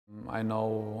I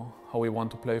know how we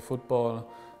want to play football,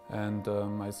 and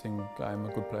I think I'm a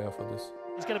good player for this.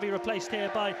 He's going to be replaced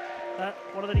here by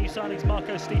one of the new signings,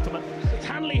 Stiepermann. It's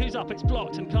Hanley who's up, it's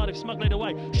blocked, and Cardiff smuggle it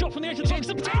away. Shot from the edge of the box,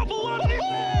 a powerful one!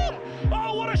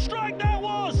 Oh, what a strike that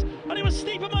was! And it was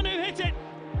Stiepermann who hit it.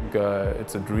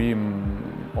 It's a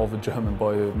dream of a German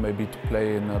boy, maybe to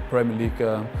play in the Premier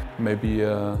League. Maybe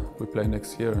we play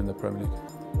next year in the Premier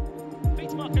League.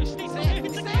 Beats Stiepermann,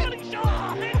 it's a curling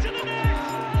shot into the net!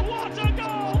 What a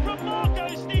goal from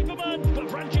Stiepermann! But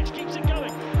Vrancic keeps it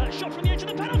going. Shot from the edge of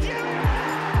the penalty area!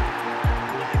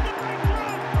 Let the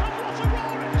breakthrough! And what a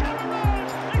roar at Carrow Road!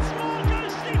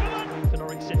 It's Stiepermann! For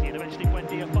Norwich City, and eventually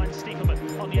Buendia finds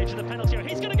Stiepermann on the edge of the penalty area.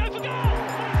 He's going to go for goal!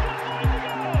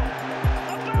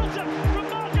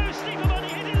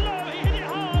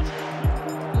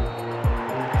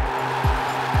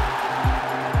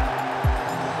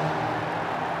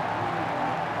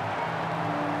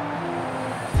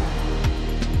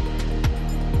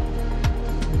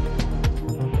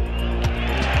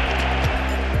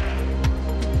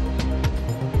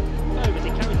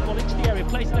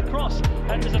 Plays it across,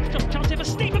 and there's a chance here for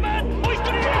Stiepermann. Oh, he's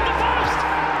got it in!